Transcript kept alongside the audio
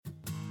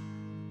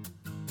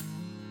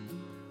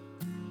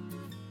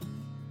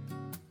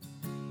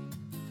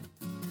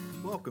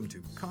welcome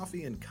to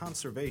Coffee and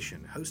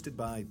Conservation, hosted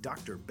by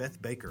Dr. Beth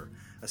Baker,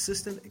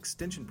 Assistant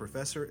Extension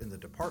Professor in the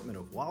Department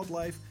of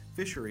Wildlife,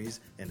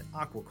 Fisheries, and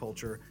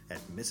Aquaculture at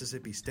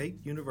Mississippi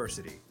State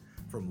University.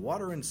 From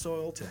water and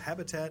soil to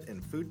habitat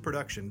and food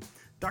production,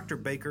 Dr.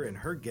 Baker and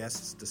her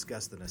guests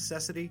discuss the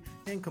necessity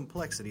and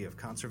complexity of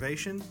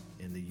conservation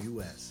in the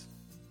U.S.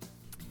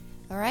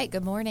 All right,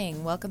 good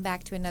morning. Welcome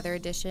back to another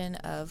edition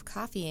of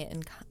Coffee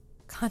and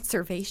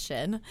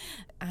Conservation.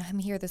 I'm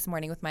here this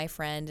morning with my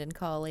friend and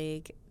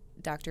colleague,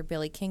 Dr.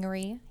 Billy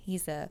Kingery.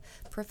 He's a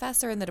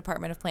professor in the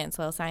Department of Plant and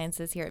Soil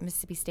Sciences here at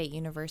Mississippi State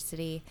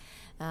University.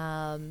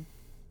 Welcome.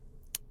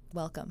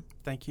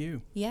 Thank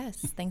you. Yes,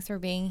 thanks for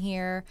being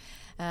here.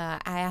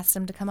 I asked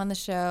him to come on the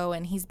show,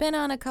 and he's been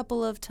on a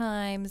couple of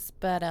times,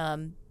 but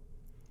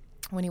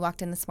when he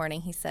walked in this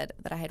morning, he said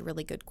that I had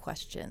really good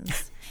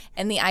questions.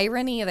 And the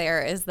irony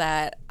there is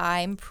that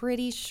I'm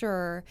pretty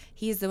sure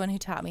he's the one who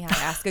taught me how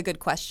to ask a good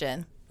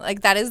question.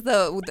 Like, that is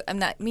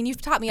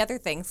you've taught me other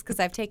things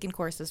because I've taken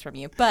courses from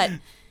you, but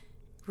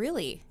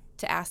really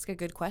to ask a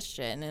good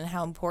question and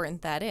how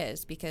important that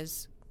is,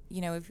 because,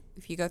 you know,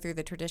 if you go through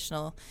the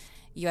traditional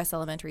U.S.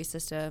 elementary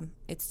system,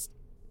 it's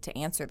to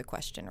answer the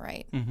question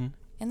right. Mm-hmm.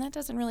 And that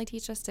doesn't really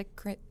teach us to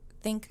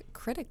think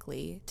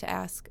critically to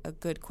ask a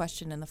good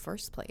question in the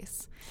first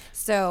place.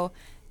 So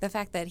the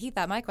fact that he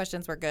thought my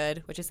questions were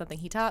good, which is something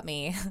he taught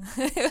me,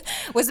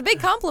 was a big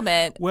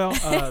compliment. Well,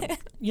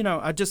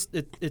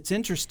 it's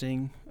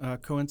interesting,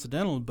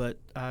 coincidental, but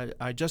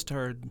I just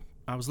heard,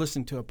 I was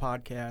listening to a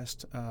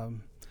podcast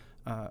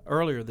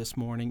earlier this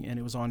morning, and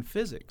it was on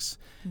physics.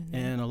 Mm-hmm.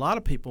 And a lot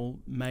of people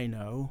may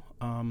know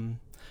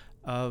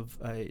of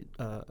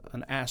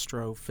an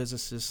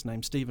astrophysicist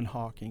named Stephen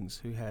Hawking,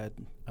 who had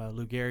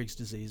Lou Gehrig's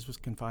disease, was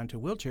confined to a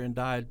wheelchair, and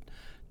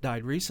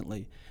died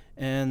recently.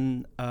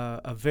 And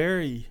a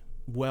very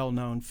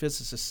well-known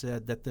physicist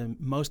said that the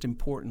most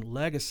important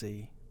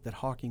legacy that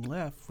Hawking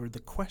left were the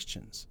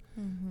questions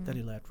mm-hmm. that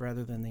he left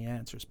rather than the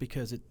answers,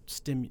 because it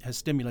has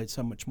stimulated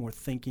so much more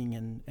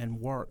thinking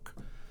and work.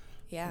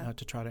 Yeah.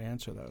 To try to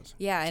answer those.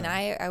 Yeah, and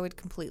I would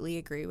completely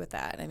agree with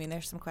that. I mean,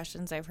 there's some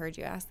questions I've heard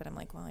you ask that I'm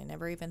like, well, I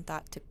never even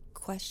thought to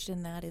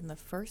question that in the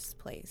first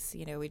place.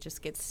 You know, we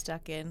just get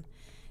stuck in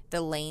the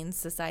lanes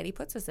society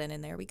puts us in,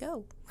 and there we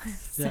go.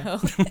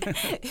 So,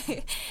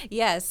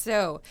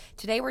 so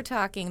today we're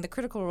talking the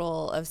critical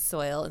role of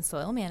soil and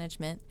soil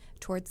management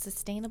towards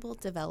sustainable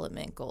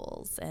development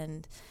goals,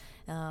 and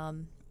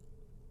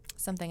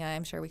something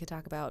I'm sure we could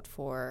talk about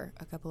for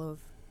a couple of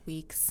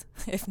weeks,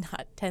 if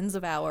not tens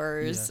of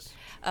hours.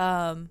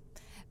 Yes.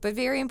 But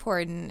very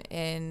important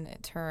in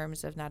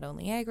terms of not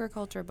only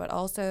agriculture, but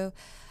also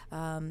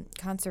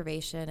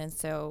conservation. And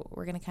so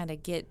we're going to kind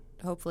of get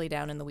hopefully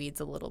down in the weeds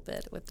a little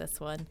bit with this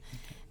one.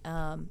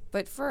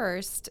 But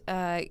first,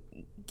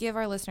 give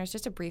our listeners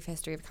just a brief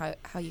history of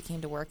how you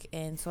came to work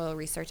in soil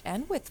research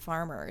and with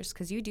farmers,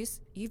 because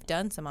you've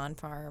done some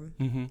on-farm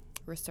mm-hmm.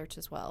 research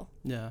as well.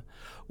 Yeah.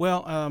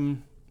 Well,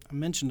 I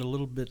mentioned a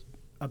little bit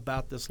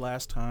about this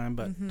last time,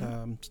 but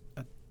mm-hmm.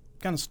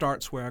 It kind of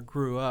starts where I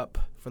grew up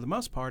for the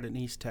most part in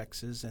East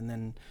Texas, and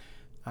then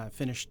I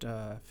finished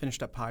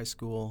up high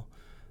school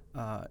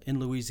in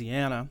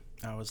Louisiana.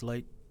 I was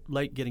late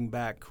getting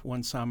back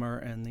one summer,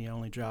 and the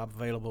only job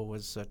available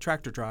was a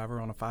tractor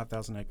driver on a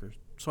 5,000-acre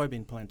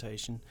soybean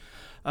plantation.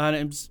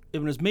 And it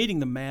was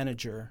meeting the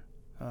manager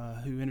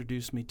who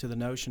introduced me to the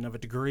notion of a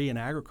degree in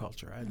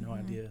agriculture. I had mm-hmm. no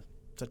idea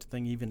such a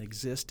thing even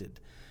existed.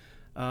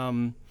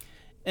 And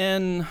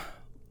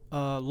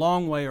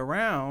long way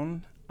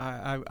around,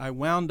 I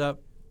wound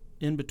up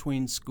in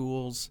between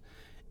schools,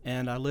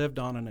 and I lived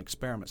on an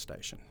experiment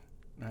station.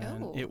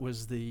 And It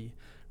was the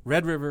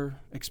Red River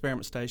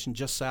Experiment Station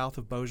just south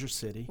of Bossier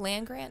City.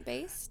 Land grant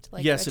based?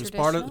 Yes, it's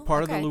part of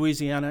the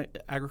Louisiana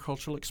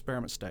Agricultural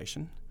Experiment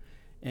Station.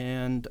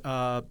 And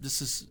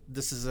this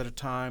is at a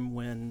time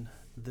when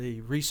the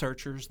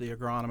researchers, the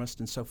agronomists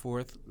and so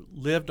forth,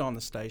 lived on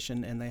the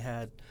station, and they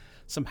had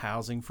some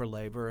housing for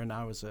labor, and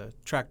I was a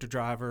tractor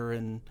driver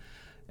and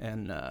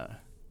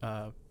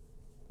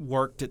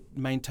worked at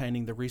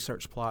maintaining the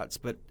research plots.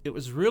 But it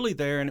was really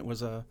there, and it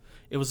was an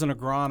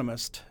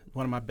agronomist,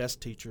 one of my best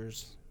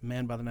teachers, a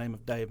man by the name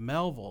of Dave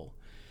Melville,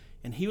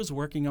 and he was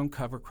working on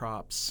cover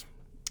crops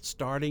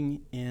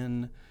starting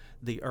in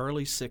the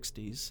early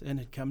 60s, and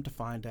had come to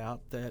find out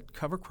that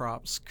cover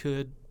crops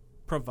could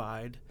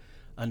provide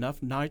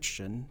enough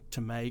nitrogen to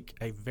make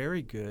a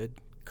very good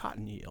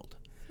cotton yield.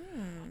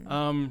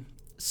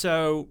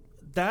 So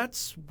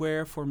that's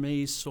where, for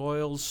me,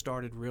 soils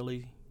started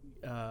really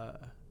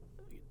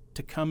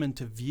to come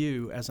into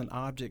view as an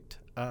object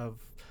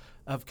of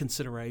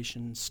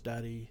consideration,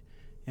 study,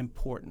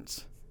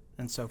 importance,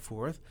 and so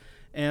forth.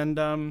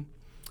 And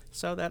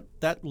so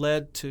that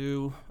led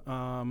to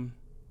kind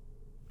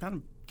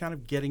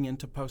of getting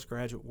into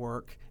postgraduate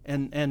work.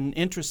 And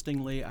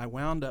interestingly, I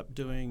wound up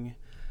doing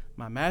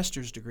my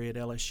master's degree at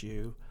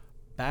LSU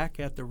back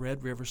at the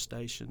Red River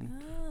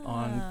Station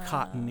on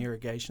cotton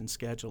irrigation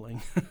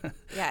scheduling.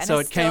 Yeah, so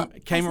it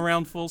came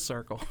around full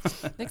circle.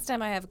 Next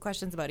time I have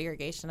questions about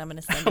irrigation, I'm going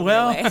to send it your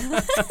way.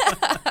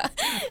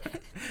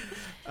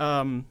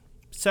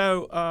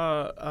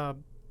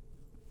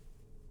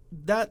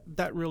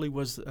 That really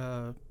was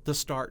the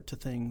start to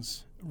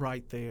things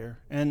right there,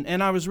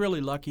 and I was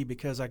really lucky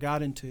because I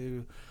got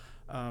into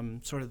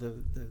sort of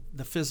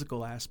the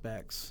physical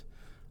aspects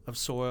of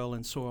soil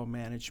and soil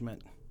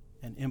management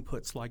and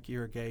inputs like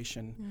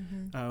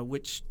irrigation,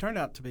 which turned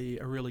out to be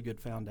a really good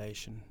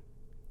foundation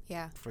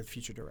for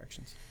future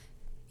directions.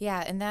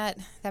 Yeah, and that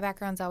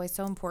background's always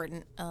so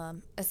important,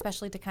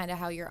 especially to kind of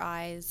how your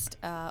eyes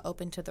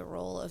open to the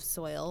role of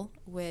soil,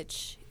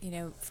 which,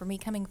 for me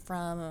coming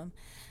from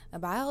a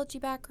biology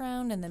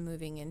background and then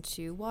moving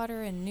into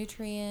water and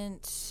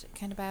nutrient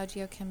kind of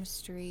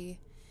biogeochemistry,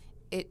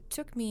 it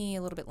took me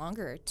a little bit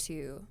longer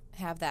to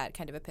have that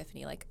kind of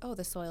epiphany, like, oh,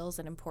 the soil's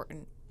an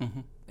important,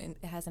 it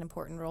has an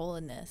important role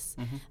in this.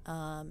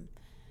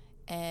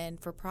 And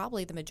for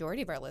probably the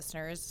majority of our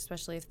listeners,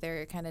 especially if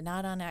they're kind of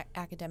not on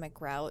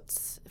academic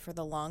routes for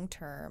the long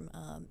term,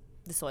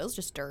 the soil's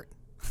just dirt.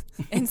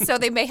 And so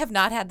they may have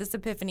not had this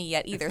epiphany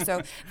yet either.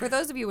 So for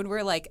those of you, when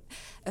we're like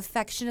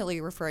affectionately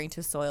referring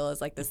to soil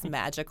as like this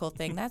magical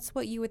thing, that's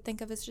what you would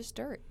think of as just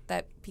dirt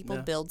that people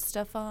build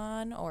stuff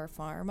on or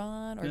farm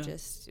on or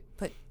just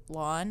put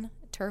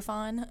turf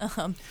on.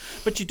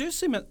 But you do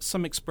see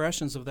some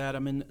expressions of that. I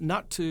mean,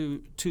 not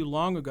too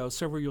long ago,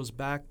 several years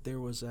back,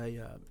 there was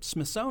a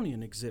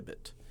Smithsonian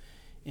exhibit.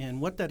 And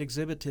what that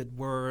exhibited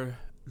were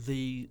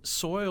the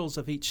soils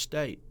of each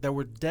state that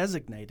were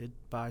designated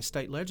by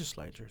state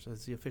legislatures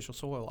as the official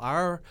soil.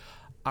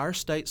 Our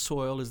state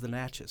soil is the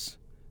Natchez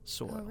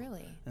soil. Oh,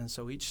 really? And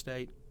so each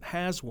state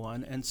has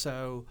one. And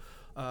so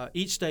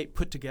each state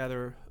put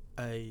together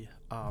a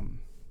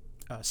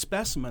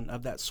specimen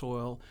of that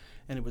soil,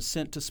 and it was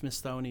sent to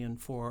Smithsonian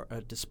for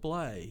a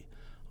display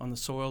on the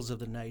soils of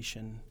the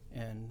nation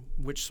and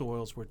which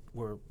soils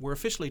were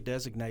officially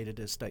designated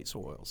as state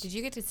soils. Did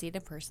you get to see it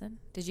in person?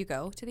 Did you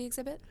go to the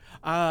exhibit?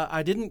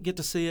 I didn't get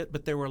to see it,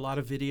 but there were a lot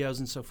of videos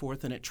and so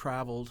forth, and it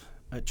traveled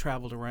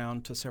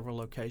around to several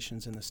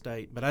locations in the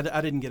state. But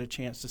I didn't get a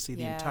chance to see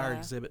the entire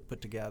exhibit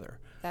put together.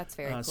 That's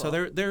very cool. So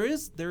there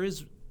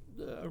is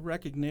a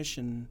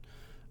recognition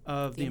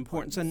of the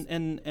importance,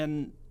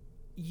 and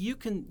you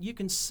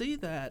can see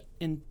that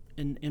in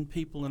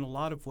people in a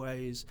lot of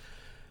ways,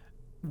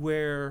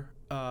 where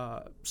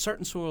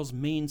certain soils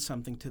mean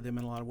something to them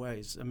in a lot of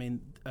ways. I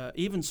mean,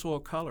 even soil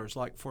colors.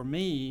 Like for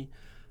me,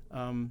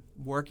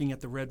 working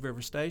at the Red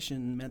River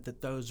Station meant that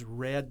those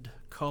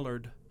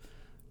red-colored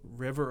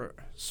river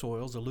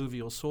soils,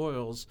 alluvial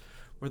soils,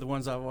 were the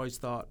ones I've always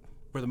thought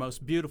were the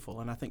most beautiful.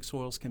 And I think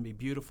soils can be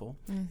beautiful.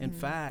 Mm-hmm. In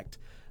fact,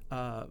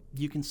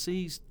 you can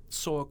see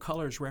soil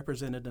colors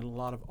represented in a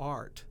lot of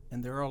art.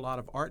 And there are a lot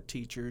of art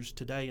teachers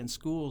today in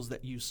schools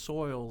that use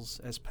soils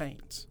as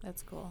paints.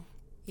 That's cool.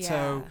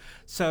 Yeah.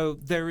 So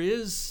there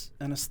is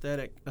an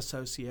aesthetic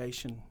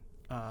association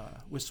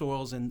with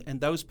soils, and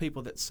those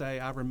people that say,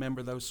 I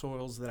remember those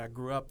soils that I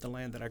grew up, the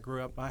land that I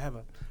grew up, I have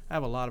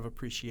a lot of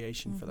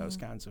appreciation for those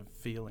kinds of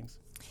feelings.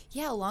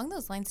 Yeah, along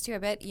those lines too. I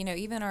bet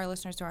even our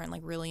listeners who aren't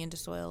like really into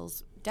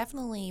soils,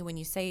 definitely when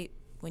you say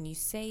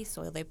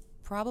soil, they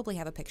probably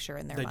have a picture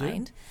in their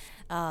mind.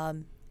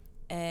 And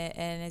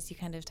as you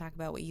kind of talk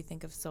about what you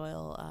think of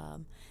soil,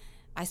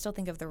 I still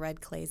think of the red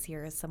clays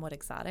here as somewhat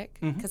exotic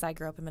because I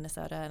grew up in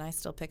Minnesota, and I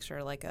still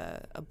picture like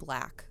a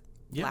black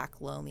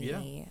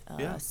loamy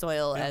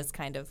soil as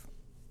kind of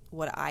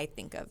what I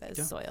think of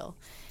as soil.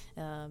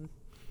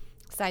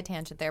 Side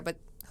tangent there, but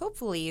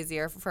hopefully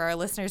easier for our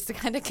listeners to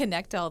kind of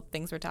connect all the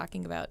things we're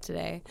talking about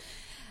today.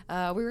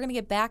 We were going to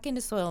get back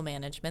into soil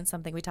management,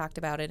 something we talked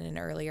about in an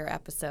earlier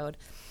episode.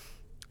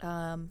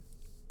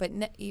 But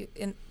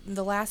in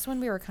the last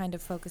one, we were kind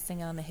of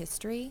focusing on the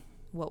history,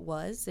 what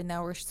was, and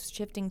now we're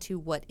shifting to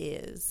what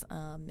is,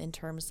 in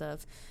terms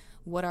of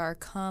what are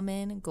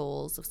common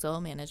goals of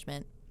soil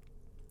management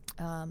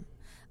on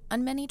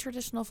many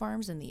traditional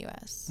farms in the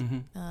U.S.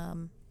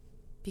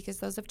 Because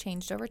those have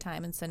changed over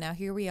time, and so now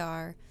here we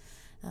are,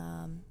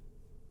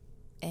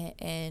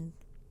 and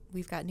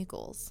we've got new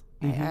goals.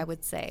 I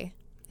would say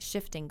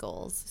shifting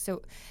goals.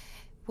 So,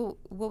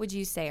 what would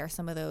you say are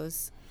some of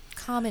those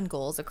common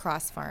goals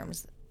across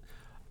farms?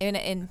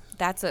 And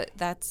that's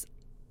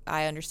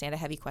I understand a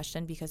heavy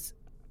question because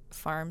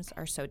farms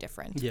are so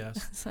different.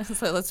 Yes. So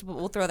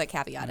we'll throw that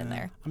caveat in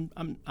there.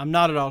 I'm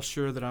not at all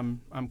sure that I'm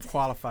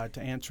qualified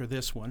to answer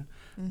this one,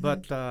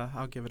 but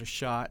I'll give it a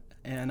shot.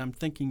 And I'm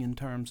thinking in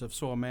terms of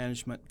soil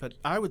management, but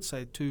I would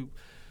say two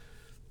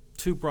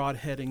broad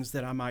headings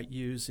that I might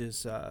use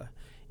is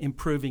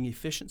improving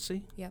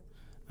efficiency. Yep.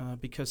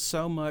 Because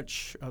so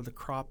much of the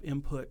crop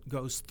input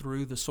goes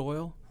through the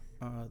soil.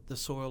 The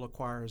soil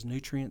acquires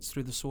nutrients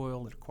through the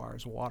soil. It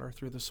acquires water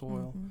through the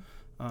soil.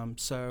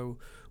 So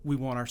we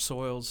want our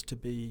soils to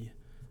be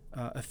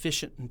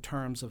efficient in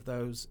terms of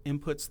those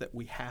inputs that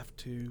we have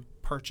to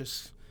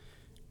purchase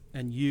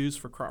and use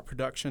for crop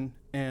production.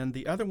 And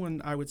the other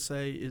one I would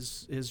say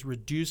is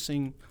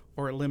reducing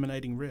or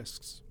eliminating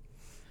risks.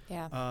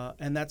 Yeah.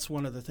 And that's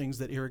one of the things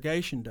that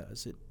irrigation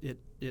does. It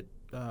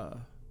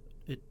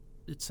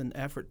it's an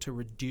effort to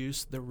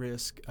reduce the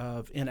risk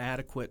of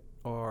inadequate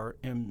or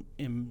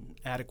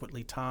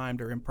inadequately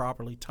timed or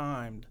improperly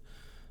timed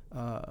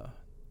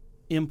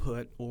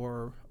input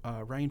or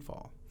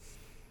rainfall.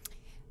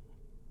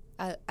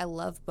 I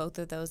love both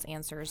of those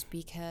answers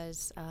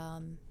because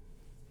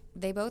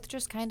they both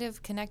just kind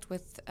of connect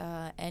with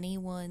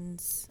anyone,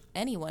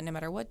 no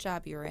matter what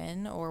job you're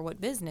in or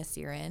what business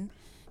you're in,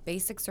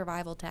 basic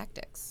survival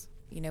tactics.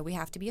 We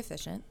have to be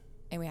efficient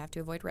and we have to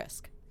avoid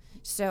risk.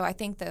 So I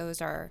think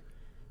those are,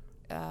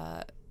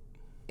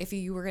 if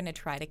you were going to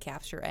try to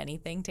capture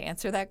anything to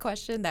answer that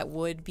question, that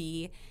would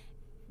be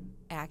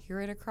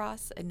accurate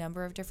across a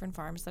number of different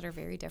farms that are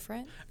very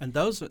different. And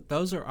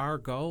those are our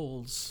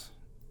goals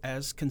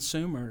as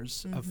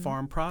consumers of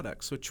farm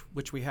products,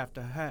 which we have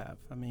to have.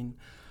 I mean,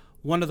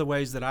 one of the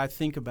ways that I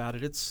think about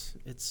it,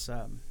 it's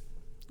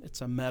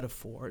a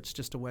metaphor. It's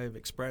just a way of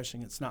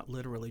expressing. It's not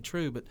literally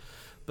true,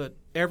 but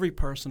every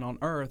person on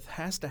earth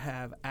has to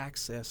have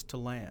access to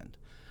land.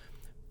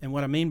 And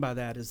what I mean by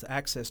that is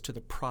access to the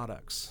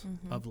products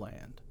of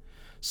land.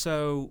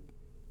 So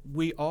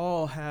we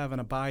all have an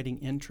abiding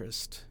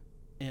interest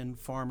in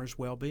farmers'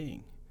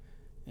 well-being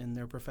in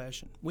their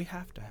profession. We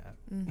have to have.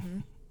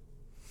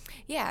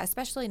 Yeah,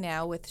 especially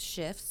now with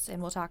shifts,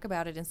 and we'll talk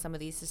about it in some of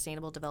these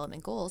sustainable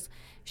development goals,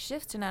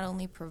 shifts to not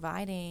only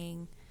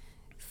providing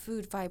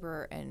food,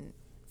 fiber, and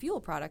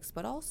fuel products,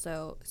 but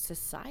also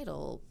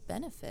societal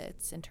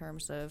benefits in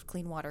terms of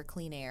clean water,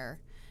 clean air,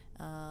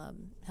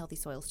 healthy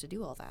soils to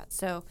do all that.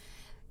 So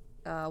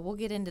we'll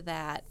get into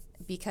that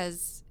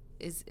because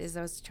as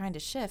I was trying to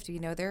shift,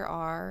 there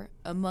are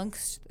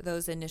amongst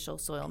those initial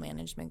soil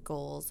management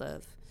goals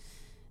of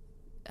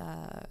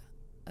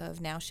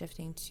now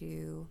shifting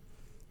to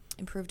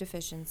improved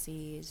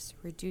efficiencies,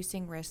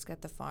 reducing risk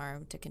at the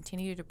farm to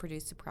continue to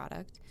produce a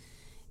product.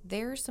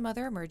 There are some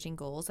other emerging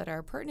goals that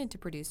are pertinent to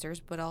producers,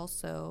 but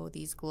also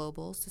these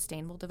global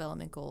sustainable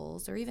development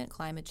goals or even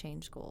climate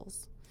change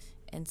goals.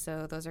 And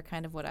so those are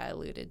kind of what I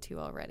alluded to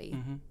already.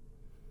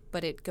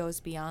 But it goes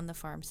beyond the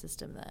farm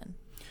system then.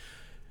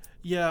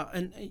 Yeah,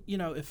 and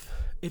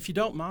if you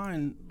don't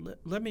mind,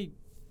 let me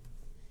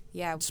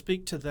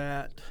speak to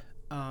that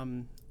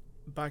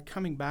by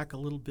coming back a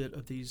little bit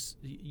of these.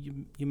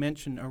 You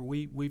mentioned, or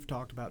we've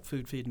talked about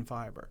food, feed, and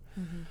fiber.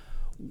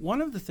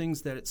 One of the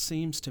things that it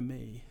seems to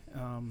me,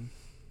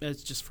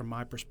 it's just from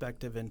my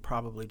perspective and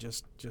probably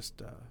just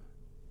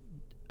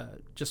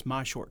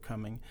my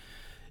shortcoming,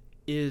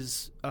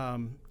 is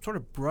sort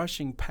of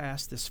brushing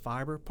past this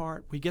fiber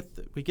part. We get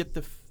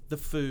the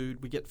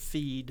food, we get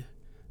feed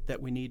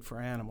that we need for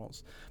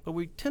animals, but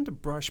we tend to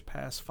brush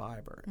past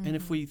fiber. And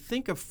if we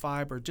think of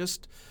fiber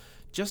just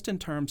in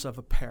terms of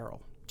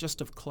apparel, just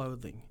of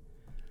clothing,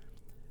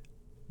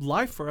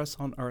 life for us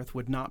on Earth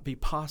would not be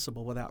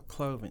possible without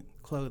clothing.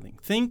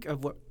 Think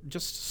of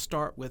just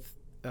start with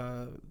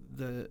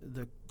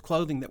the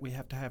clothing that we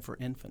have to have for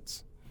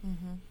infants.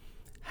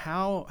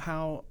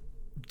 How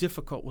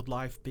difficult would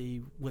life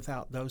be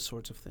without those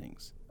sorts of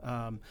things?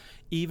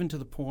 Even to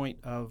the point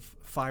of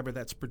fiber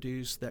that's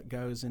produced that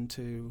goes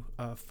into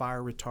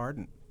fire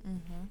retardant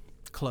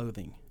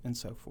clothing and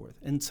so forth.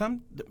 And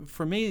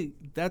for me,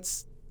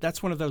 that's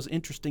one of those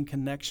interesting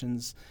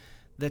connections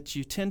that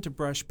you tend to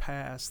brush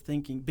past,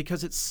 thinking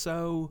because it's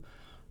so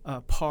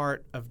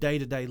part of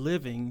day-to-day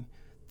living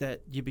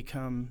that you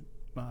become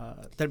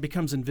that it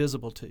becomes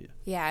invisible to you.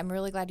 Yeah, I'm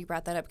really glad you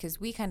brought that up because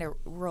we kind of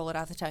roll it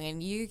off the tongue,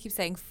 and you keep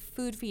saying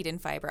food, feed,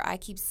 and fiber. I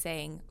keep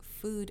saying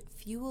food,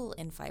 fuel,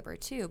 and fiber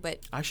too. But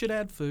I should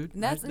add food.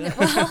 That's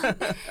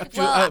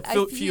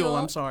fuel.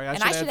 I'm sorry.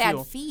 I should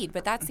add feed,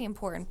 but that's the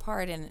important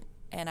part.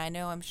 And I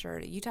know, I'm sure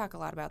you talk a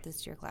lot about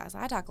this to your class.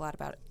 I talk a lot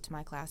about it to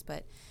my class,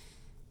 but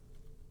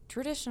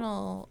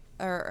traditional,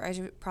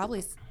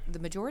 probably the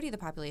majority of the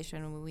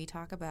population, when we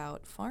talk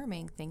about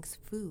farming, thinks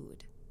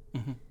food.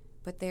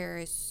 But there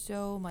is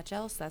so much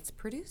else that's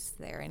produced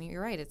there. And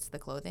you're right, it's the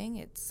clothing,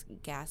 it's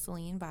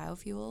gasoline,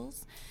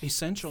 biofuels.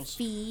 Essentials.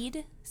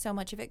 Feed. So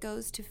much of it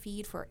goes to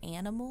feed for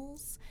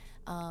animals.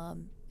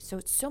 So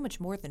it's so much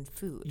more than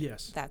food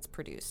that's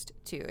produced,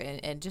 too.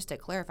 And just to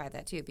clarify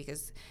that, too,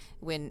 because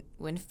when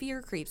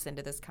fear creeps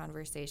into this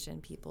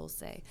conversation, people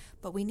say,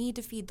 but we need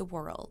to feed the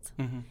world.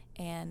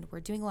 And we're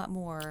doing a lot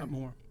more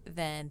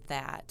than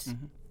that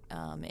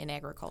in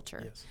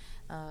agriculture. Yes.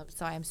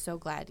 So I'm so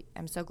glad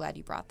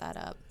you brought that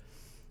up.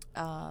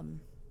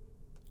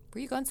 Were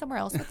you going somewhere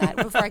else with that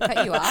before I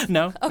cut you off?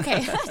 No. Okay.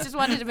 I just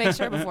wanted to make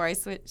sure before I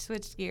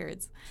switched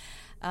gears.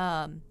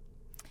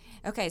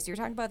 Okay, so you're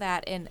talking about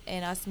that and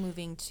us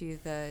moving to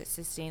the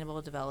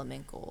sustainable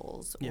development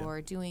goals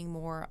or doing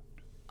more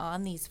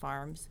on these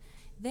farms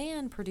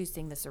than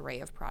producing this array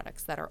of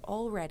products that are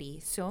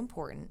already so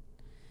important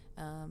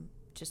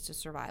just to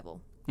survival.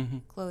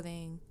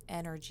 Clothing,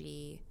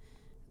 energy,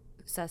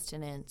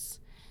 sustenance.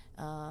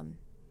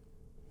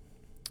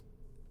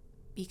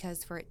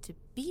 Because for it to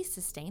be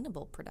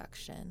sustainable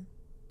production,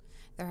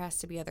 there has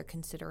to be other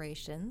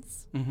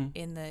considerations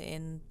in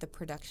the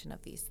production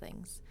of these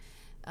things.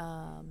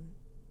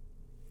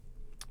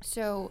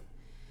 So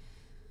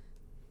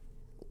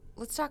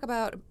let's talk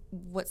about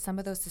what some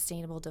of those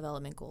sustainable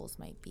development goals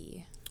might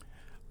be.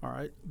 All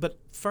right. But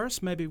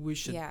first, maybe we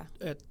should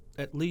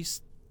at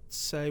least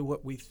say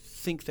what we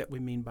think that we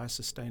mean by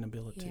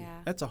sustainability.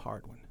 Yeah. That's a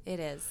hard one. It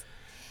is.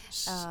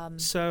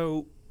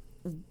 So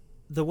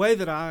the way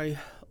that I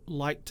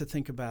like to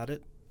think about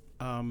it,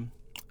 I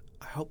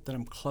hope that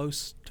I'm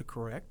close to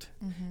correct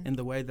in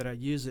the way that I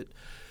use it,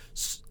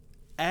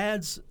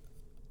 adds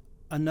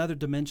another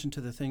dimension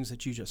to the things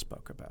that you just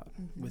spoke about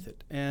with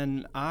it.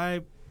 And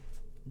I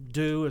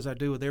do, as I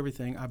do with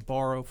everything, I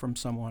borrow from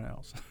someone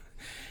else.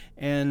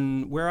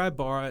 And where I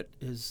borrow it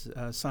is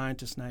a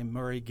scientist named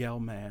Murray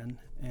Gell-Mann,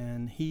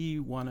 and he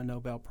won a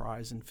Nobel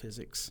Prize in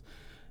physics.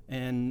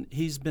 And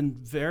he's been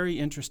very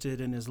interested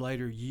in his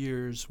later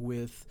years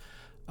with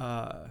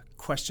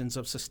questions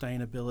of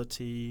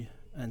sustainability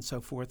and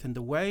so forth. And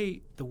the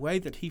way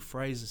that he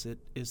phrases it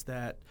is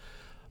that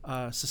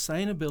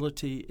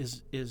sustainability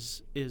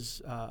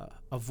is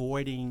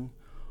avoiding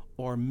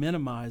or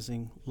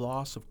minimizing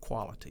loss of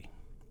quality.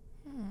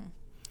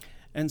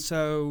 And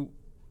so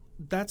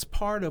that's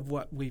part of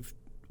what we've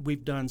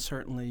done,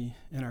 certainly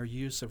in our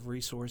use of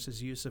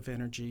resources, use of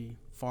energy,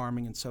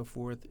 farming, and so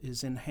forth,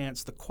 is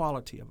enhance the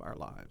quality of our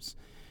lives.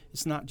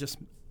 It's not just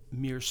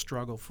mere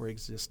struggle for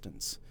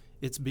existence.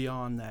 It's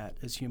beyond that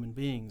as human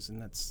beings,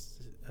 and that's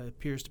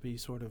appears to be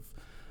sort of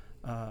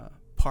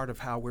part of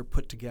how we're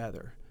put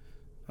together,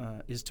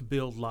 is to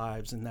build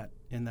lives in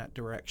that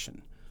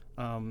direction.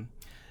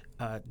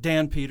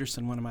 Dan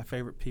Peterson, one of my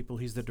favorite people,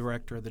 he's the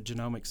director of the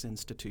Genomics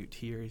Institute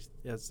here.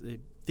 He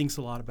thinks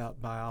a lot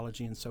about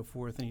biology and so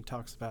forth, and he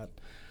talks about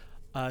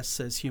us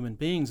as human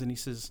beings, and he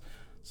says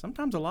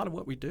sometimes a lot of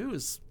what we do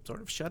is sort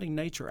of shutting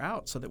nature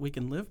out so that we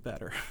can live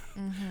better.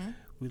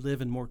 We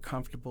live in more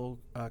comfortable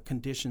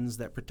conditions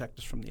that protect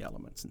us from the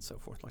elements and so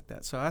forth like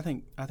that. So I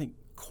think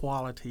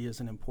quality is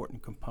an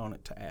important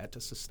component to add to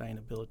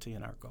sustainability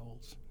in our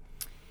goals.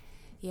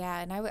 Yeah,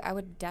 and I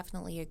would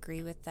definitely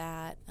agree with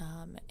that,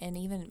 and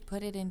even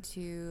put it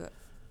into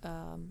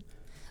a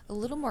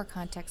little more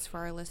context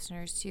for our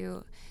listeners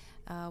too.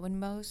 When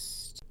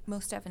most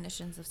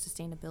definitions of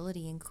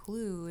sustainability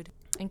include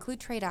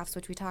trade-offs,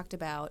 which we talked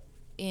about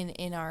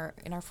in our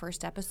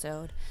first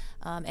episode,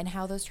 and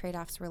how those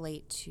trade-offs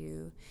relate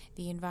to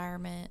the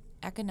environment,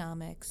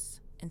 economics,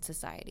 and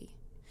society.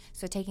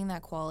 So taking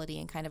that quality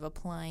and kind of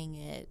applying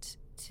it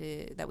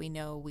to that, we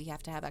know we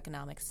have to have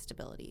economic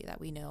stability,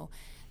 that we know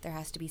there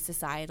has to be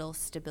societal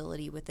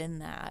stability within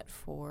that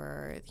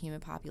for the human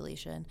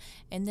population,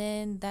 and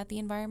then that the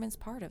environment's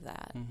part of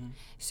that.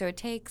 So it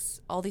takes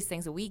all these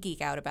things that we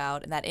geek out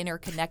about and that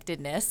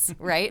interconnectedness,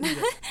 right?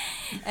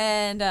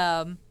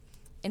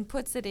 and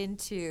puts it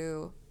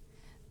into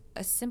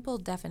a simple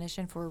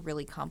definition for a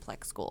really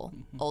complex goal,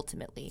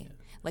 ultimately. Yeah.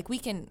 Like we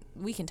can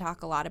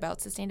talk a lot about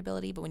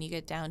sustainability, but when you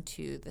get down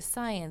to the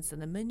science and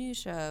the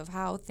minutia of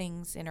how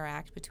things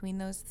interact between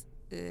those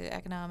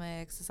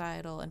economic,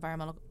 societal,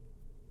 environmental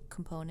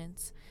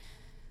components,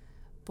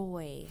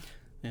 boy,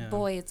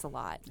 it's a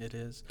lot. It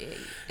is.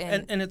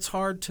 And it's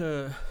hard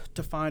to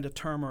find a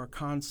term or a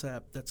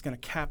concept that's going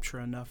to capture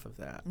enough of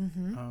that.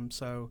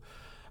 So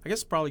I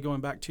guess probably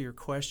going back to your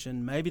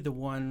question, maybe the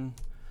one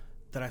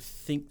that I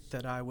think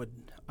that I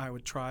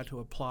would try to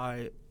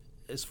apply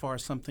as far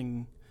as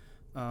something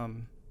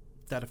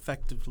that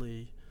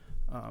effectively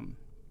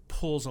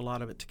pulls a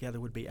lot of it together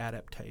would be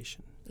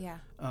adaptation. Yeah.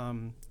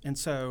 And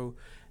so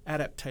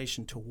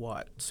adaptation to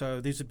what? So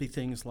these would be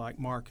things like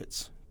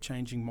markets,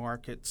 changing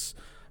markets,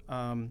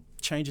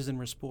 changes in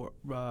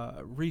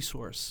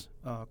resource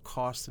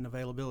cost and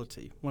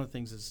availability. One of the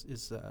things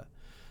is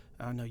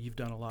I know you've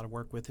done a lot of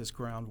work with is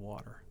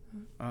groundwater,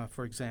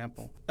 for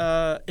example.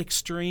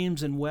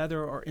 Extremes in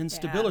weather or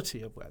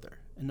instability of weather.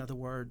 In other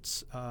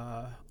words,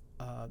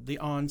 the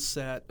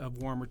onset of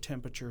warmer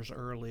temperatures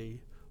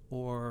early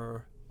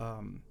or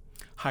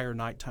higher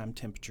nighttime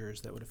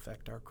temperatures that would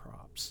affect our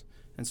crops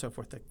and so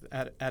forth,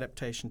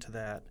 adaptation to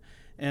that.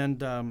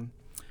 And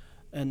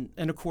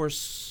of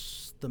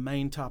course, the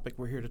main topic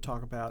we're here to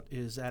talk about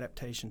is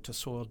adaptation to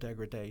soil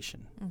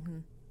degradation.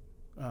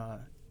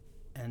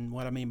 And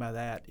what I mean by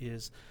that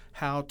is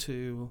how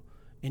to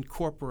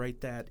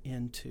incorporate that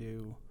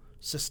into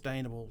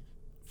sustainable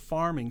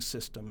farming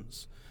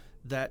systems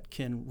that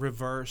can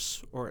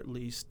reverse or at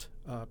least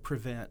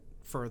prevent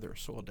further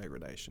soil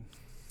degradation.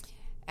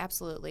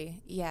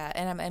 Absolutely, yeah,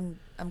 and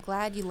I'm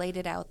glad you laid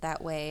it out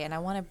that way. And I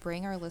want to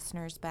bring our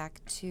listeners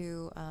back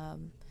to,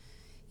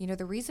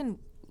 the reason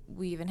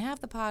we even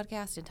have the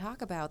podcast and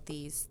talk about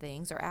these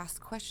things or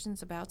ask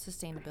questions about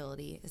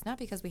sustainability is not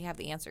because we have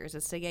the answers.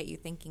 It's to get you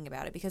thinking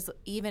about it. Because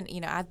even,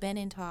 I've been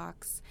in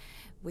talks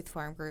with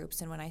farm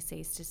groups, and when I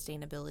say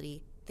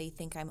sustainability, they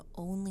think I'm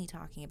only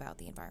talking about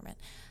the environment.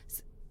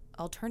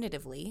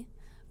 Alternatively,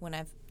 when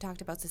I've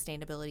talked about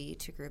sustainability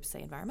to groups,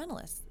 say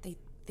environmentalists, they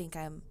think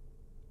I'm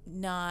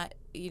not,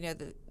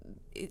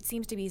 it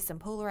seems to be some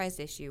polarized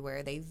issue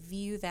where they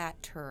view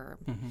that term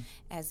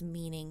as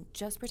meaning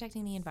just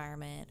protecting the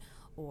environment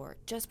or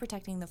just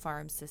protecting the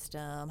farm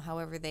system,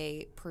 however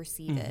they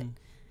perceive it.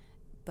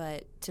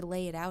 But to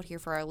lay it out here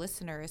for our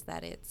listeners,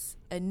 that it's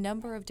a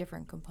number of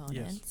different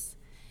components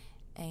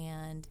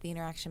and the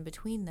interaction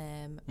between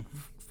them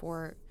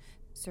for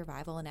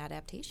survival and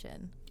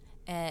adaptation,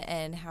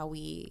 and how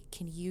we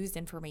can use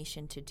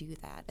information to do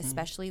that,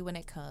 especially when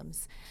it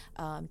comes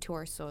to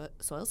our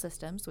soil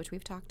systems, which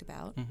we've talked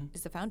about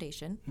is the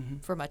foundation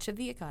for much of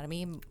the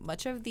economy,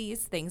 much of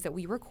these things that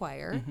we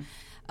require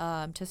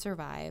to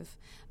survive.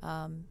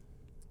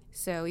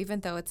 So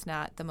even though it's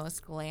not the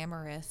most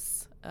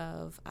glamorous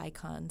of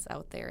icons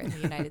out there in the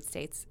United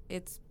States,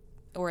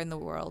 or in the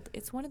world,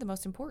 it's one of the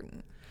most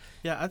important.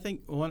 Yeah, I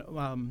think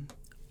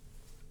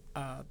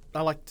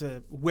I like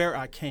to, where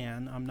I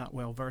can, I'm not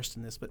well versed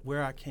in this, but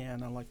where I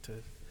can, I like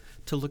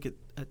to look at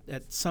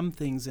some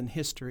things in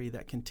history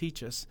that can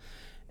teach us.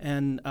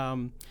 And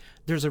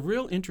there's a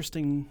real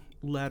interesting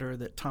letter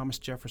that Thomas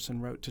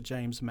Jefferson wrote to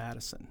James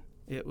Madison.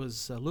 It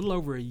was a little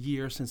over a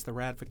year since the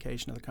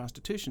ratification of the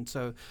Constitution.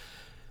 So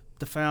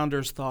the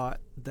founders thought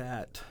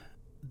that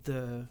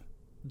the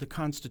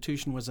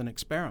Constitution was an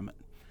experiment.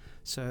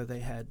 So they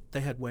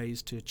had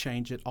ways to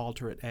change it,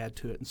 alter it, add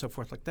to it, and so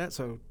forth like that.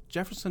 So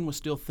Jefferson was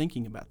still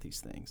thinking about these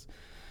things.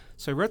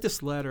 So he wrote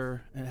this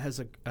letter, and it has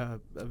a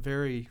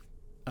very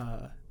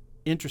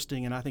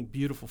interesting and I think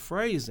beautiful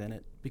phrase in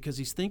it, because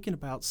he's thinking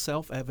about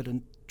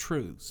self-evident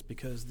truths,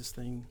 because this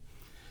thing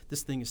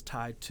is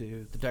tied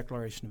to the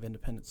Declaration of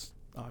Independence,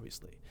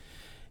 obviously.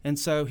 And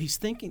so he's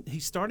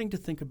starting to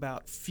think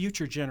about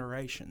future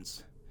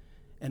generations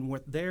and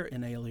what their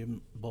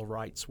inalienable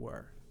rights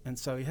were. And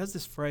so he has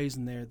this phrase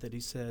in there that he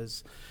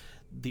says,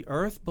 the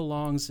earth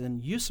belongs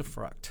in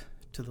usufruct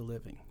to the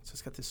living. So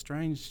it's got this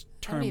strange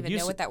term. I don't even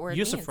know what that word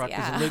means. Usufruct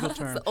is a legal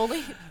term.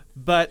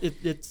 But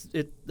it's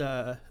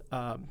a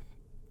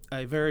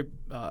very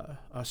a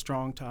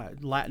strong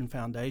Latin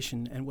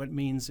foundation. And what it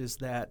means is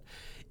that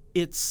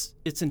it's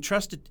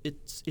entrusted,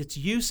 its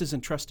use is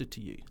entrusted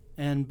to you.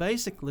 And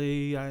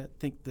basically, I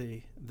think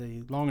the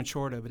long and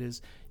short of it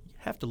is you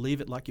have to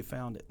leave it like you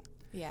found it.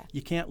 Yeah.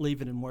 You can't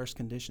leave it in worse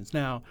conditions.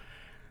 Now,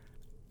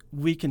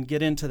 we can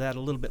get into that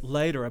a little bit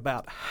later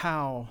about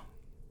how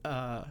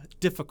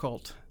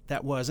difficult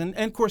that was. And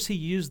of course, he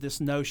used this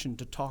notion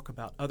to talk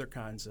about other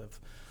kinds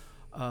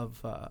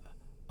of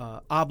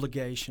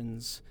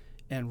obligations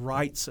and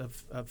rights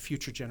of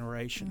future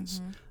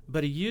generations.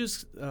 But he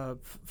used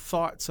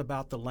thoughts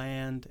about the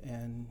land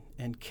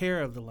and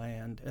care of the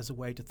land as a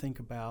way to think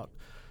about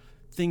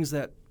things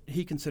that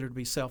he considered to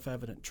be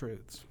self-evident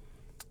truths.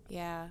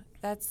 Yeah,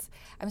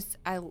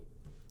 I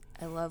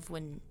love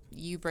when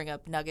you bring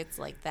up nuggets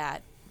like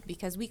that,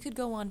 because we could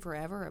go on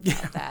forever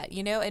about that,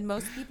 and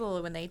most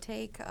people, when they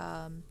take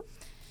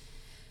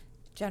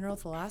general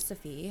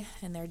philosophy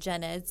and their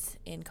gen eds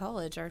in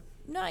college, are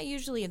not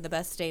usually in the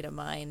best state of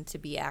mind to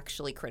be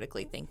actually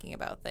critically thinking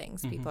about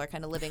things. People are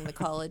kind of living the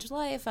college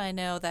life. I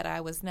know that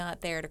I was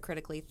not there to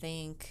critically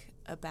think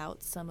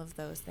about some of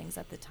those things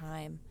at the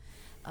time.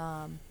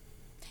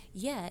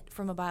 Yet,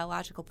 from a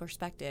biological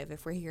perspective,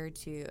 if we're here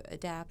to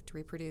adapt,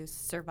 reproduce,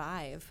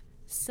 survive,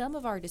 some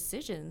of our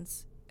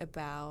decisions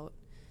about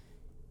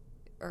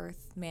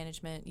earth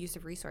management, use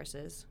of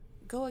resources,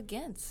 go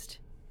against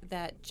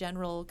that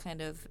general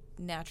kind of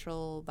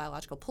natural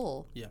biological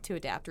pull to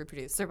adapt,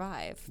 reproduce,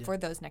 survive for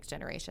those next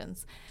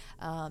generations.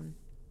 And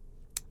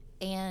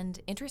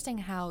interesting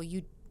how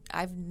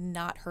I've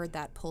not heard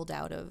that pulled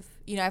out of,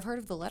 I've heard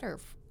of the letter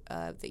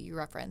that you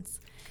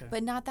reference,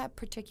 but not that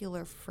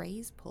particular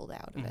phrase pulled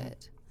out of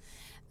it.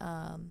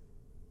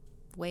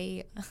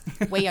 Way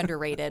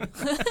underrated.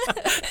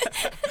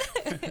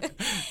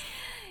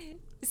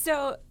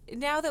 So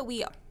now that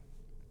we,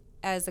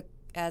 as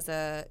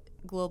a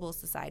global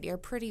society, are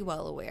pretty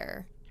well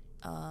aware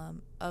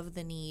of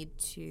the need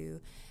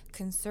to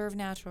conserve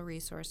natural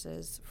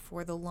resources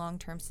for the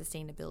long-term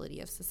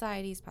sustainability of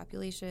societies,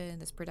 population,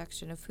 this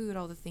production of food,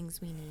 all the things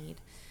we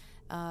need,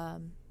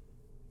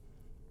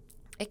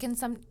 it can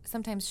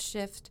sometimes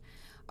shift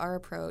our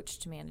approach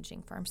to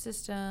managing farm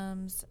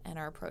systems and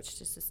our approach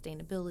to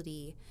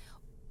sustainability,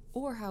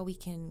 or how we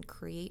can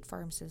create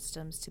farm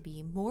systems to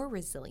be more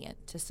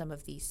resilient to some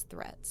of these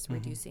threats,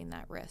 reducing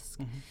that risk.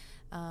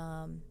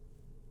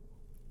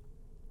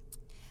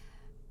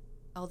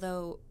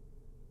 Although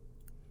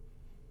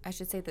I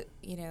should say that,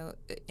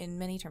 in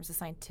many terms, the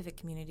scientific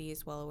community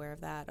is well aware of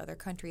that. Other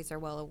countries are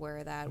well aware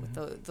of that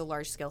with the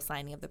large-scale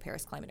signing of the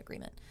Paris Climate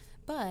Agreement.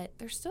 But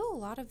there's still a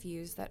lot of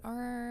views that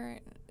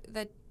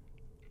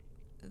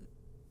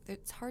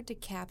it's hard to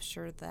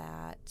capture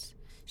that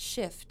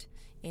shift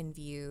in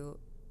view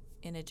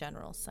in a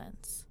general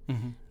sense.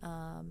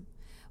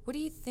 What do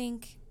you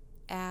think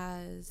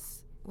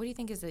is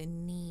a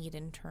need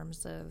in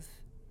terms of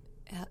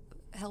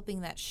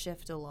helping that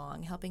shift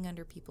along, helping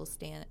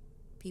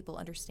people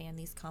understand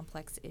these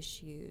complex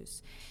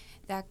issues,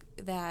 that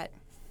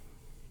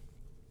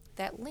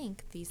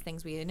link these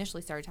things we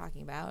initially started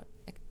talking about,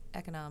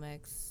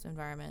 economics,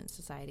 environment,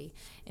 society,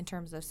 in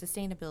terms of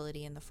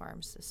sustainability in the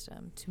farm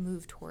system to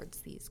move towards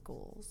these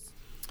goals?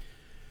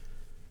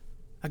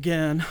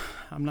 Again,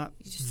 I'm not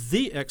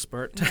the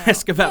expert to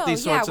ask about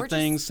these sorts of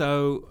things.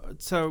 So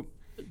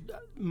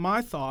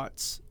my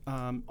thoughts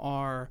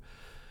are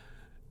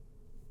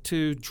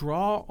to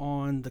draw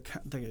on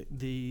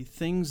the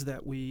things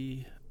that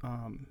we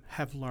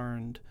have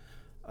learned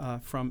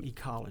from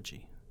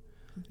ecology.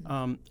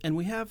 Mm-hmm. And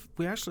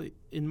we actually,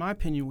 in my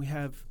opinion, we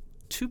have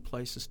two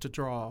places to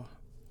draw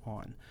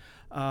on.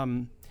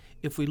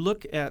 If we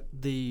look at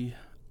the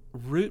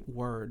root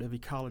word of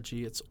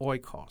ecology, it's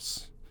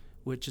oikos,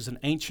 which is an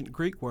ancient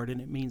Greek word, and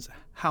it means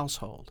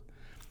household.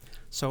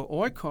 So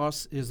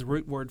oikos is the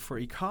root word for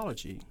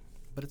ecology,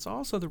 but it's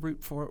also the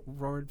root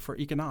word for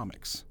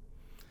economics.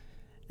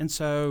 And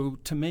so,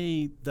 to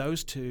me,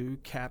 those two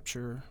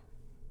capture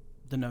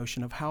the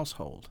notion of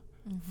household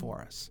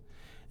for us.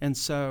 And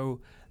so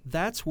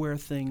that's where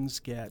things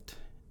get,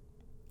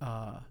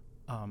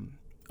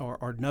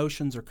 or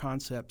notions or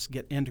concepts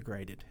get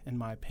integrated, in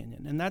my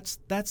opinion. And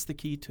that's the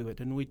key to it.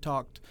 And we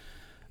talked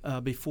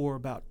before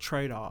about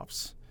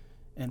trade-offs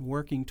and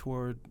working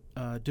toward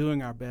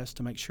doing our best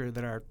to make sure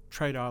that our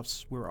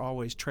trade-offs, we're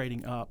always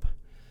trading up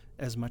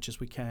as much as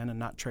we can and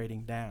not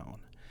trading down.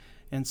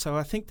 And so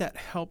I think that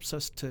helps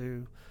us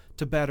to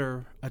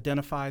better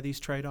identify these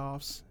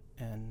trade-offs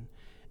and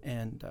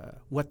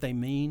what they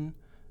mean,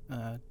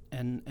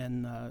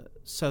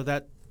 so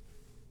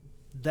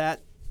that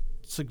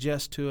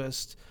suggests to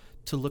us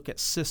to look at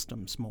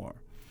systems more.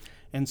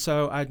 And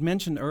so I'd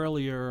mentioned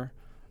earlier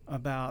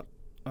about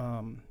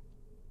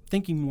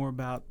thinking more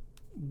about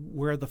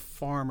where the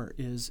farmer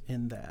is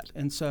in that.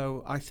 And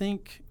so I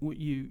think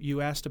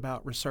you asked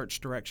about research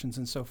directions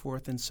and so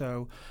forth. And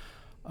so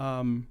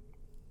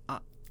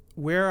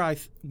where I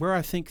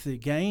think the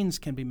gains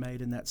can be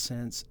made in that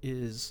sense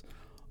is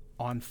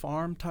on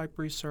farm type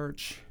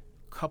research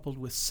coupled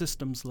with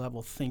systems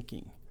level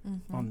thinking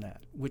on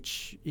that,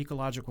 which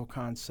ecological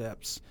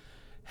concepts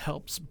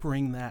helps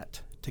bring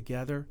that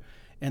together.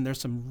 And there's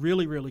some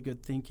really, really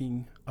good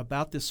thinking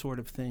about this sort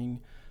of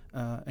thing.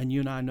 And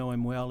you and I know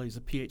him well. He's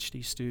a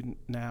PhD student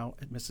now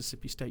at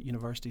Mississippi State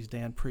University's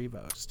Dan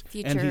Prevost.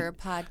 Future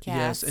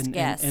podcast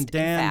guest. And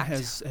Dan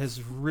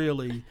has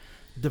really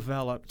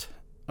developed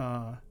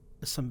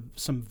some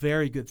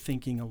very good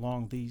thinking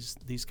along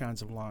these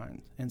kinds of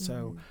lines. And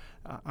so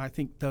I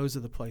think those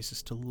are the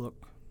places to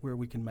look where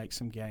we can make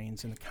some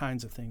gains in the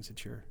kinds of things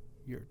that you're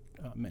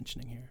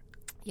mentioning here.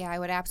 Yeah, I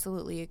would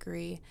absolutely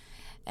agree.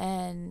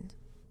 And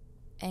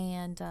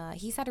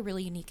he's had a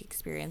really unique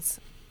experience.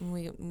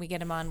 When we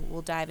get him on,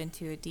 we'll dive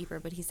into it deeper,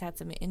 but he's had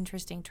some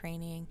interesting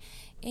training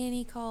in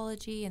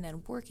ecology and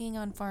then working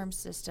on farm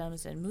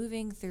systems and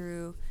moving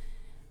through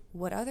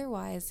what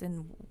otherwise,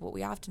 and what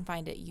we often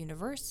find at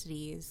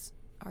universities,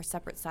 are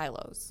separate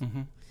silos.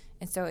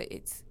 And so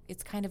it's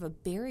kind of a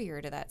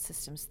barrier to that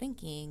systems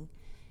thinking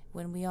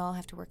when we all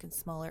have to work in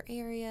smaller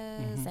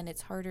areas, and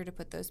it's harder to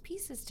put those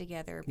pieces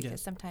together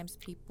because sometimes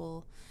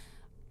people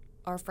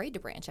are afraid to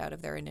branch out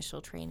of their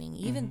initial training,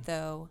 even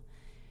though,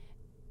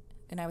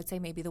 and I would say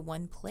maybe the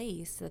one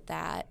place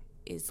that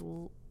is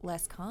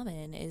less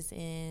common is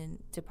in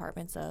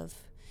departments of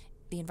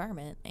the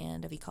environment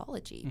and of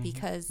ecology,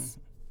 because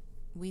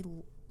we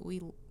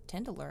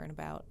tend to learn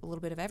about a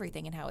little bit of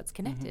everything and how it's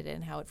connected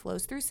and how it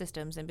flows through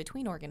systems and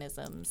between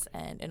organisms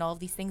and all of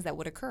these things that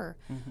would occur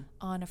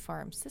on a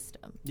farm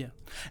system. Yeah.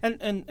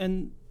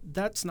 And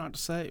that's not to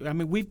say, I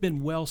mean, we've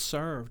been well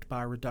served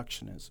by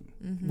reductionism.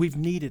 We've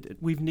needed it.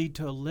 We've need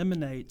to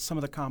eliminate some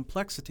of the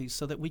complexities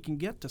so that we can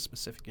get to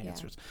specific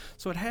answers.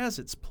 So it has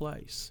its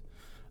place.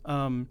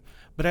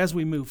 But as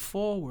we move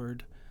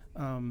forward,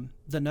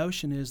 the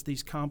notion is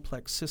these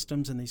complex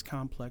systems and these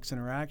complex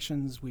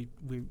interactions, we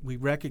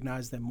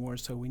recognize them more,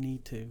 so we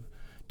need to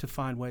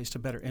find ways to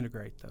better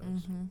integrate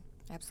those.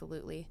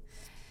 Absolutely.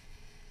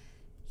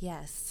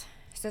 Yes.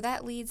 So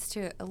that leads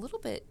to a little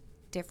bit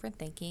different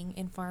thinking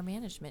in farm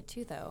management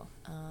too, though,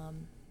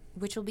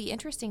 which will be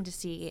interesting to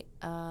see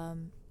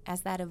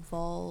as that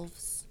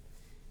evolves,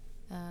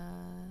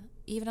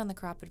 even on the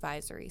crop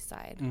advisory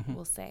side,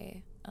 we'll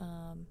say.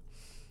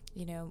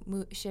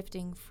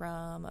 Shifting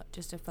from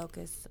just a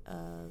focus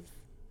of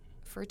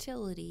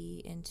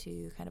fertility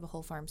into kind of a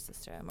whole farm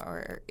system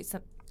or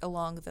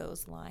along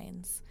those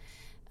lines.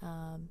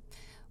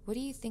 What do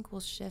you think will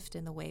shift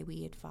in the way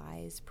we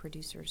advise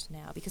producers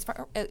now? Because,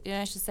 and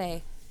I should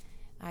say,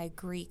 I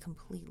agree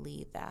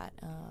completely that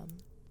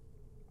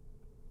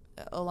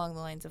along the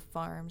lines of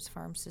farms,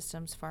 farm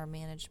systems, farm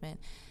management,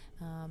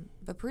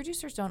 but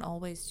producers don't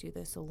always do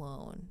this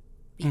alone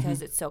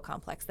because it's so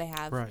complex. They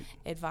have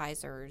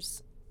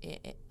advisors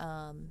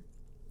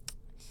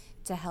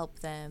to help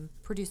them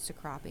produce a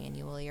crop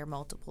annually or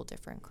multiple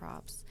different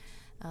crops.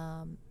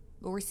 But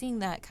we're seeing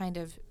that kind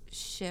of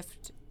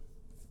shift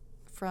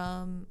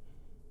from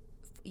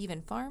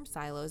even farm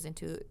silos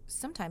into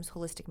sometimes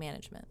holistic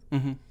management,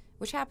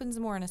 which happens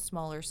more on a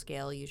smaller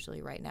scale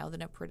usually right now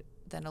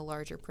than a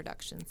larger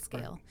production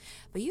scale.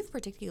 But you've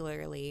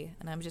particularly,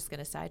 and I'm just going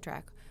to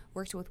sidetrack,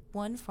 worked with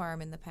one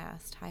farm in the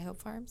past, High Hope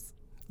Farms.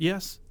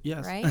 Yes.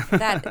 Right?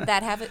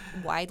 that have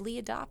widely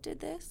adopted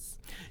this?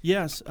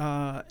 Yes.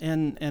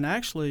 And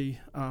actually,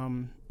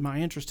 my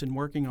interest in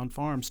working on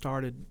farms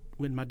started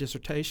with my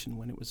dissertation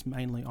when it was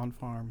mainly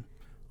on-farm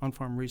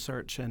on-farm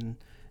research, and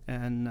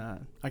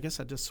I guess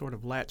I just sort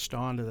of latched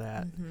onto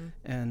that.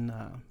 And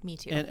Me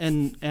too.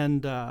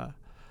 And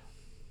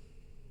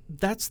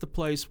that's the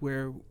place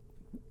where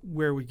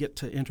we get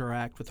to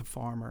interact with the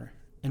farmer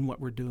and what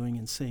we're doing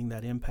and seeing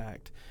that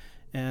impact.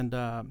 And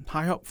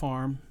High Hope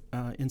Farm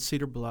in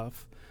Cedar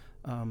Bluff,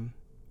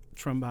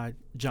 it's run by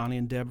Johnny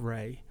and Deb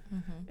Ray,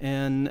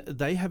 and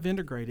they have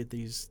integrated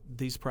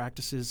these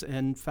practices.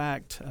 In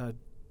fact,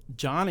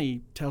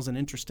 Johnny tells an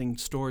interesting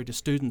story to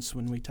students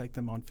when we take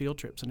them on field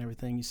trips and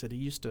everything. He said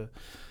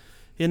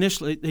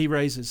initially he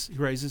raises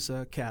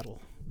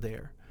cattle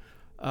there.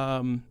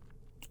 And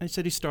he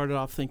said he started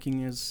off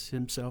thinking of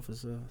himself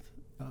as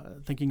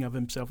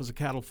a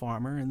cattle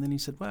farmer, and then he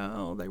said,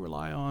 well, they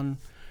rely on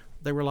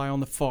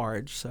the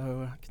forage,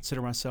 so I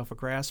consider myself a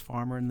grass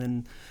farmer. And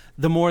then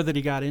the more that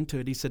he got into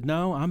it, he said,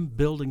 no, I'm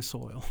building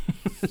soil.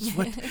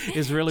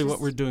 is really what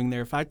we're doing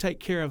there. If I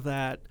take care of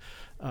that,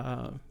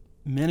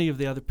 many of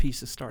the other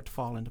pieces start to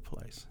fall into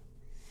place.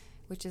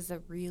 Which is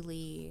a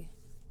really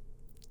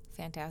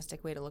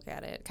fantastic way to look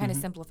at it. It kind of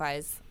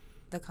simplifies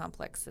the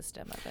complex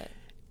system of it.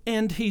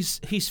 And he's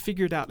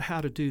figured out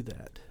how to do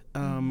that,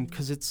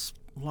 because it's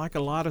like a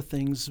lot of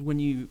things, when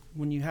you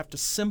have to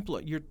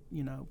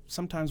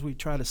sometimes we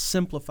try to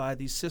simplify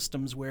these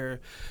systems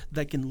where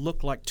they can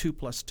look like 2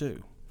 +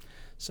 2.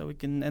 So we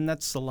can, and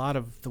that's a lot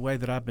of the way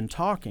that I've been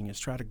talking, is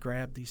try to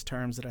grab these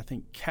terms that I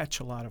think catch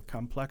a lot of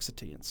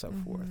complexity and so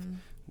forth.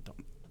 I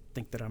don't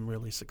think that I'm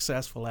really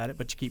successful at it,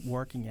 but you keep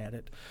working at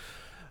it.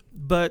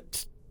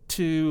 But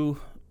to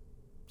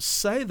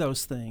say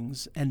those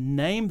things and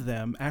name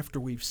them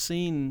after we've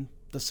seen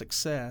the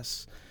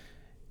success,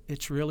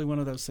 it's really one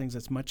of those things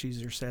that's much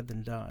easier said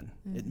than done.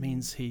 It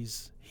means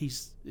he's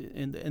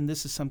and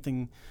this is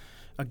something,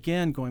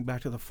 again, going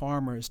back to the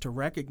farmer, is to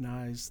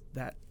recognize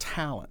that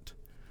talent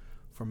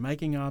for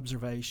making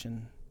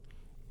observation,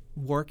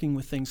 working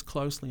with things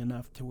closely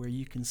enough to where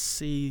you can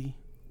see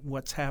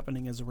what's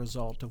happening as a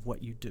result of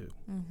what you do.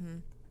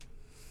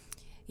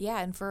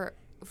 Yeah, and for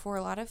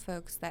a lot of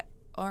folks that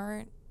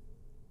aren't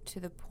to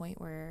the point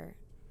where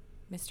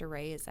Mr.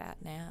 Ray is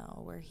at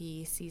now, where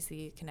he sees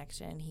the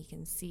connection, he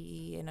can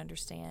see and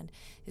understand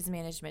his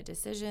management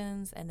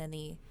decisions and then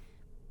the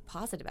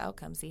positive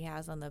outcomes he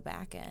has on the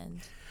back end.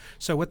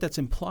 So what that's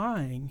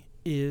implying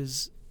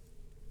is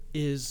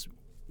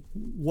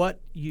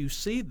what you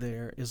see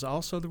there is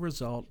also the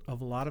result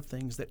of a lot of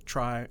things that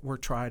were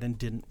tried and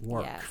didn't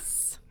work.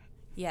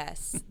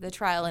 Yes, the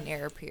trial and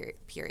error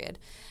period.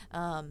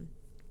 And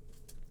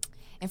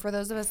for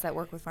those of us that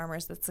work with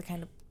farmers, that's the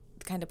kind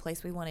of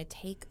place we want to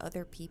take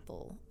other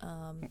people,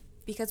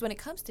 because when it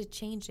comes to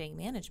changing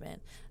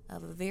management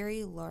of a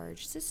very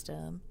large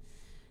system,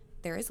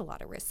 there is a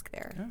lot of risk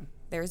there. Yeah.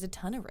 There is a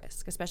ton of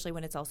risk, especially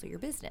when it's also your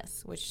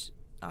business, which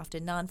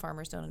often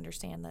non-farmers don't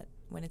understand that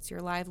when it's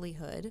your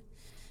livelihood,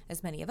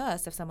 as many of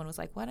us, if someone was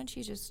like, why don't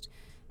you just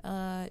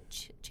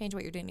change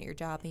what you're doing at your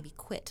job, maybe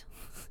quit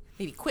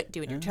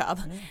doing your job,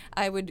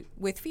 I would,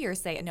 with fear,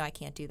 say, no, I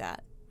can't do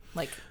that.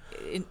 Like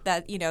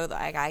that,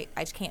 I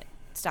just can't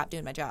stop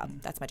doing my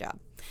job. That's my job.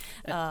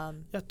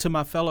 To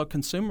my fellow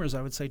consumers,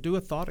 I would say, do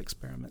a thought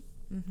experiment.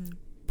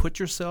 Put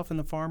yourself in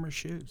the farmer's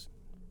shoes.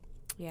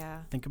 Yeah.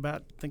 Think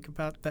about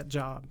that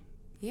job.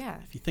 Yeah.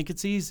 If you think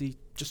it's easy,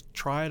 just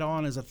try it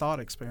on as a thought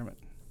experiment.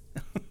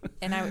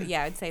 And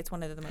I'd say it's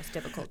one of the most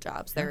difficult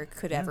jobs there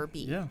could ever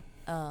be. Yeah.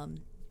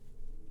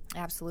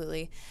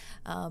 Absolutely.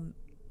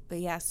 But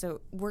yeah,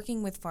 so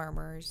working with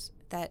farmers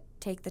that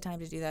take the time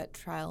to do that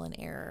trial and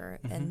error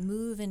and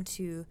move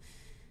into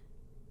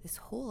this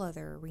whole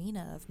other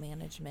arena of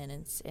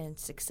management and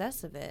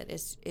success of it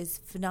is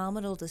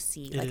phenomenal to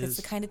see. It's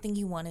the kind of thing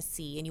you want to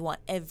see and you want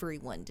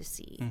everyone to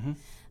see.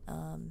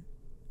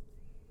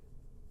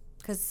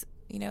 Because,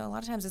 a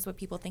lot of times it's what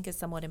people think is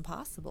somewhat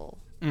impossible.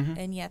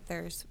 And yet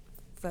there's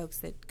folks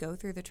that go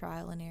through the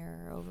trial and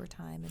error over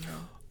time.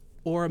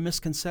 Or a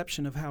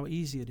misconception of how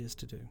easy it is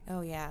to do.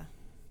 Oh, yeah.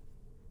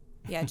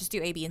 Yeah, just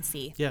do A, B, and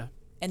C. Yeah.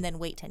 And then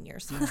wait 10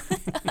 years.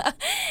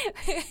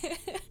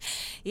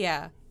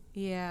 Yeah.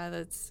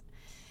 Yeah,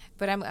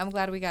 but I'm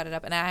glad we got it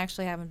up. And I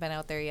actually haven't been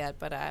out there yet,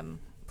 but I'm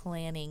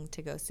planning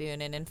to go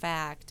soon. And in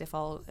fact, if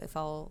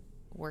all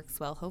works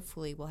well,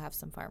 hopefully we'll have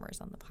some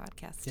farmers on the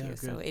podcast too. Good.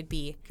 So it'd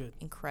be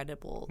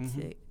incredible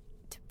to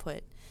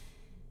put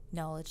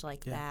knowledge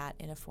like that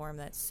in a form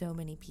that so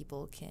many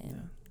people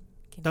can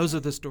Those are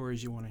the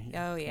stories you want to hear.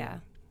 Oh, yeah.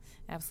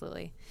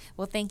 Absolutely.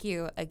 Well, thank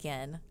you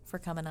again for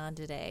coming on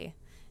today.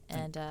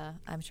 And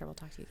I'm sure we'll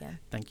talk to you again.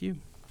 Thank you.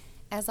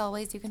 As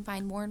always, you can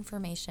find more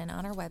information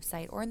on our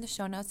website or in the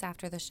show notes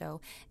after the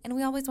show. And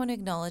we always want to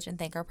acknowledge and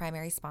thank our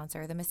primary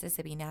sponsor, the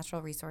Mississippi Natural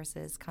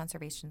Resources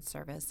Conservation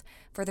Service,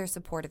 for their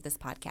support of this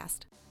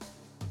podcast.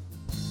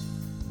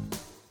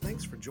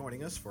 Thanks for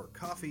joining us for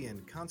Coffee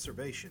and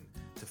Conservation.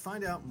 To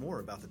find out more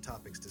about the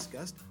topics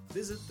discussed,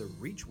 visit the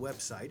REACH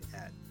website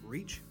at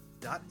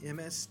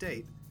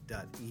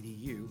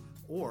reach.msstate.edu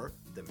or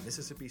the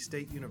Mississippi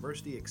State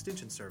University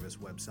Extension Service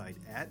website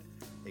at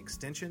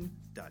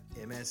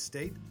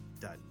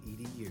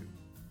extension.msstate.edu.